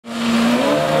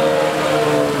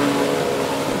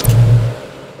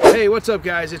What's up,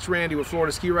 guys? It's Randy with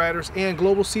Florida Ski Riders and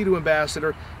Global Sea-Doo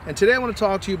Ambassador, and today I want to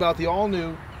talk to you about the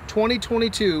all-new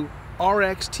 2022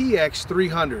 RXTX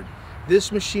 300.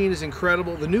 This machine is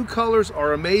incredible. The new colors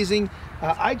are amazing.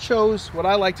 I chose what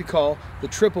I like to call the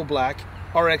triple black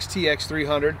RXTX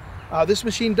 300. This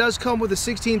machine does come with a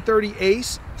 1630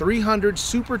 Ace 300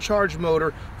 supercharged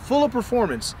motor, full of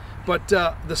performance, but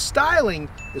the styling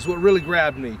is what really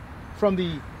grabbed me. From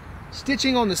the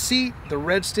stitching on the seat, the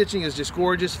red stitching is just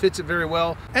gorgeous, fits it very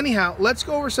well. Anyhow, let's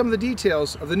go over some of the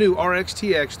details of the new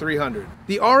RXTX 300.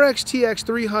 The RXTX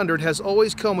 300 has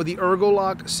always come with the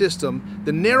Ergolock system,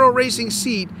 the narrow racing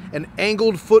seat, and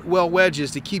angled footwell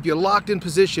wedges to keep you locked in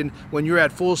position when you're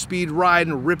at full speed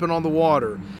riding, ripping on the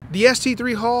water. The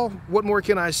ST3 hull, what more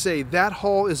can I say? That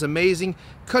hull is amazing,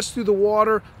 cuts through the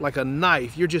water like a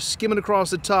knife. You're just skimming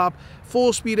across the top,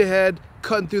 full speed ahead,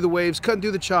 cutting through the waves, cutting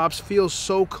through the chops, feels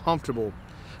so comfortable.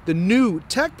 The new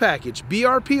tech package,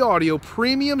 BRP audio,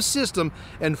 premium system,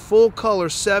 and full color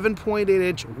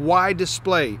 7.8-inch wide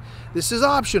display. This is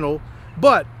optional,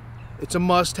 but it's a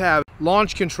must-have.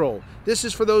 Launch control. This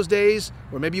is for those days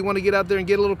where maybe you want to get out there and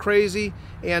get a little crazy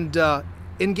and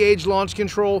engage launch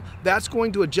control. That's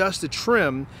going to adjust the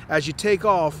trim as you take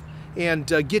off and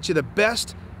get you the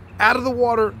best out of the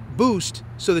water boost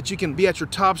so that you can be at your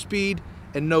top speed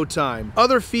in no time.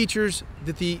 Other features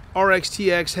that the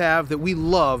RXTX have that we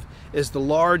love is the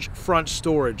large front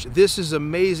storage. This is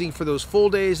amazing for those full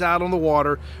days out on the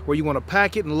water where you want to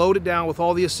pack it and load it down with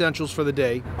all the essentials for the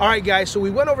day. All right, guys, so we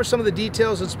went over some of the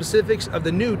details and specifics of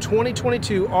the new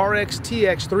 2022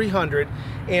 RXTX 300,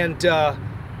 and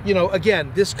you know,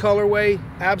 again, this colorway,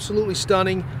 absolutely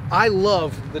stunning. I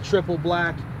love the triple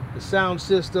black, the sound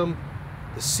system,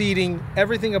 the seating,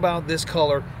 everything about this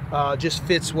color just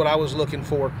fits what I was looking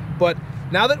for. But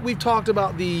now that we've talked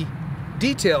about the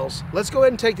details, let's go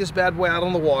ahead and take this bad boy out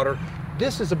on the water.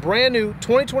 This is a brand new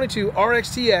 2022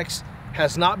 RXTX,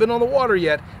 has not been on the water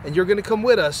yet, and you're gonna come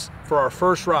with us for our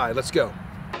first ride. Let's go.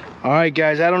 All right,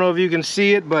 guys, I don't know if you can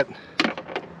see it, but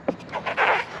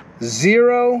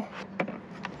zero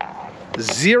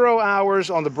hours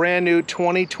on the brand new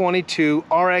 2022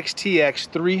 RXTX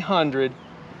 300.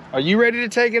 Are you ready to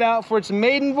take it out for its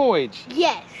maiden voyage?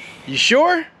 Yes. You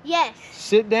sure? Yes.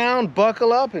 Sit down,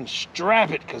 buckle up, and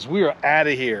strap it, because we are out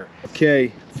of here.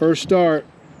 Okay, first start.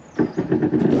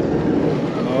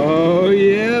 Oh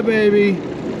yeah, baby.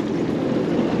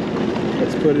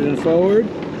 Let's put it in forward.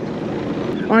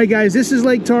 All right, guys, this is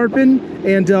Lake Tarpon,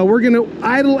 and we're gonna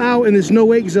idle out in this no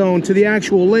wake zone to the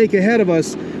actual lake ahead of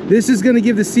us. This is gonna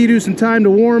give the Sea-Doo some time to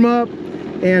warm up,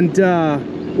 and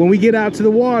when we get out to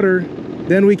the water,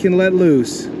 then we can let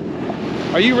loose.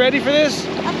 Are you ready for this?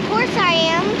 Of course I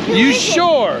am. You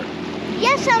sure?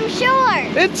 Yes, I'm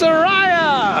sure. It's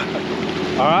Araya!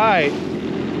 All right.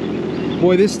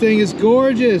 Boy, this thing is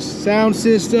gorgeous. Sound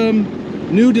system,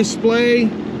 new display.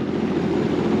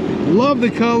 Love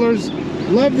the colors,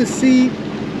 love the seat.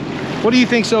 What do you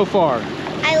think so far?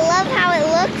 I love how it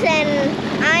looks, and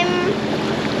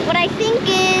what I think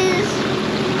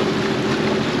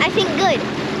good.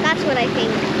 That's what I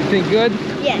think. You think good?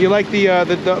 Yeah. You like the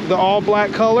all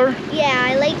black color? Yeah,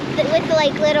 I like with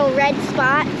like little red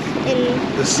spots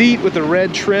and the seat with the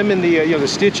red trim and the you know, the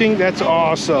stitching. That's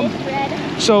awesome. This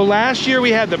red. So last year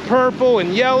we had the purple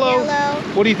and yellow.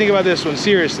 What do you think about this one?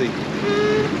 Seriously.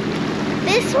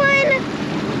 This one,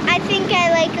 I think I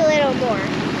like a little more.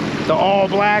 The all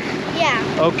black? Yeah.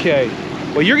 Okay.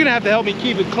 Well, you're gonna have to help me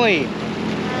keep it clean.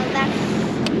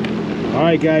 All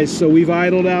right, guys. So we've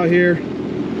idled out here,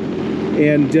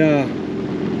 and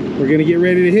we're gonna get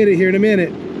ready to hit it here in a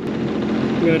minute.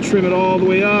 We're gonna trim it all the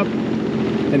way up,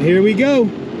 and here we go.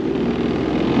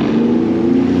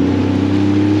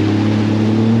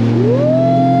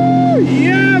 Woo!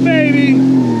 Yeah, baby.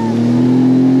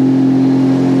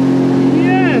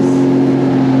 Yes.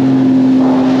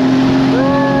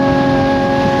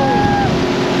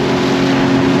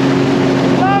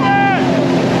 Love it.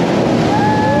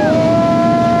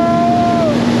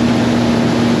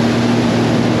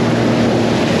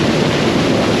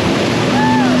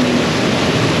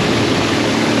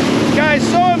 Guys,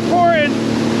 so important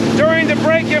during the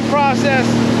break-in process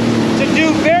to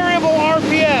do variable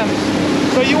RPMs.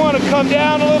 So you want to come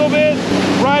down a little bit,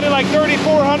 ride it like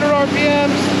 3,400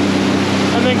 RPMs,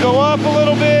 and then go up a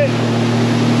little bit.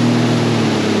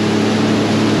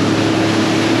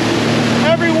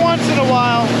 Every once in a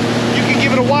while, you can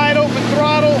give it a wide open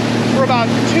throttle for about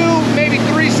 2, maybe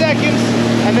 3 seconds,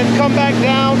 and then come back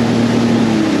down.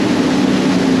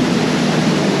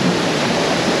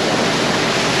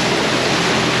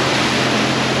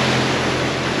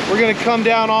 We're gonna come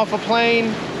down off a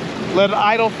plane, let it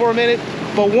idle for a minute,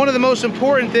 But one of the most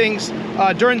important things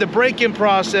during the break-in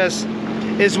process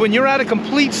is when you're at a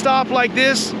complete stop like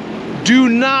this, do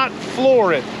not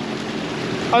floor it.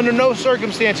 Under no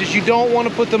circumstances, you don't want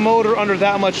to put the motor under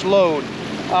that much load.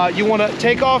 You want to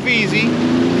take off easy,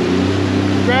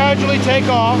 gradually take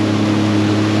off.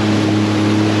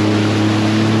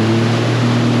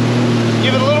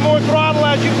 Give it a little more throttle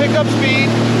as you pick up speed.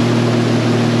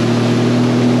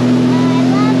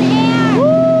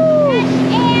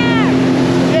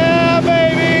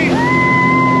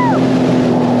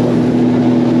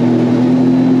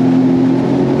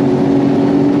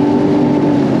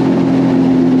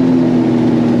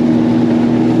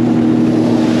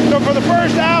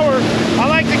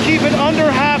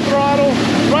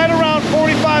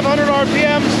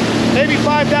 Maybe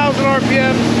 5,000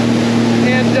 RPMs,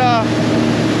 and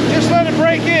just let it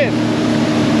break in.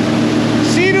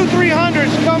 Sea Doo 300s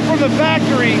come from the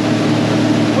factory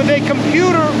with a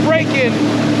computer break-in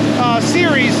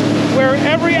series where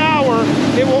every hour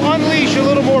it will unleash a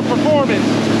little more performance,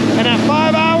 and at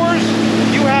 5 hours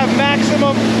you have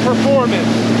maximum performance.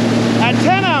 At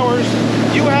 10 hours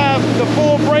you have the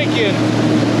full break-in,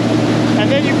 and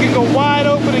then you can go wide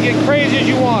open and get crazy as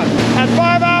you want. At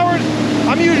 5 hours,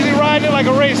 I'm usually riding it like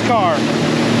a race car.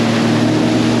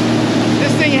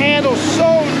 This thing handles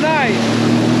so nice.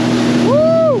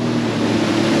 Woo!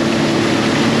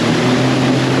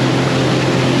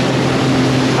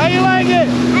 How you like it?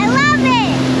 I love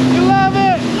it. You love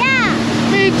it? Yeah.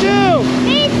 Me too.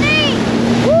 Me too.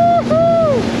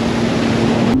 Woohoo!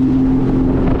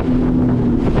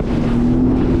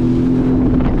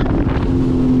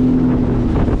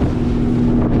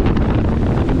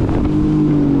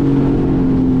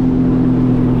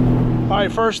 All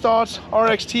right, first thoughts,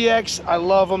 RXTX, I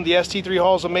love them. The ST3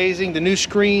 hull is amazing. The new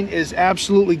screen is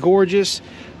absolutely gorgeous.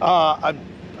 I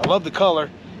love the color,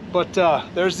 but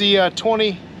there's the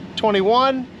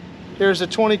 2021, here's the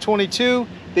 2022.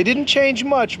 They didn't change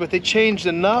much, but they changed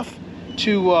enough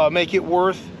to make it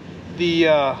worth the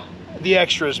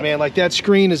extras, man. Like, that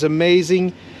screen is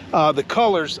amazing. The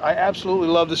colors, I absolutely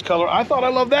love this color. I thought I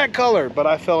loved that color, but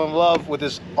I fell in love with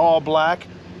this all black,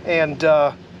 and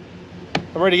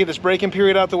I'm ready to get this break-in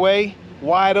period out the way.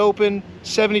 Wide open,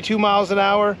 72 miles an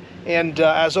hour. And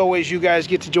as always, you guys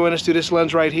get to join us through this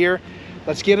lens right here.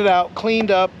 Let's get it out, cleaned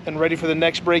up, and ready for the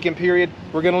next break-in period.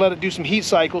 We're gonna let it do some heat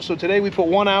cycles. So today we put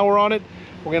 1 hour on it.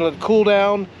 We're gonna let it cool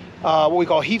down, what we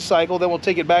call heat cycle. Then we'll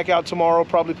take it back out tomorrow,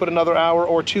 probably put another hour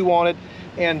or 2 on it.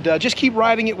 And just keep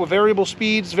riding it with variable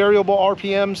speeds, variable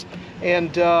RPMs.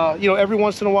 And you know, every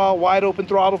once in a while, wide open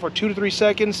throttle for 2 to 3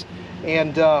 seconds.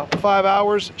 And 5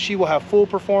 hours, she will have full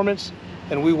performance,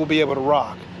 and we will be able to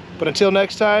rock. But until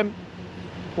next time,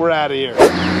 we're out of here.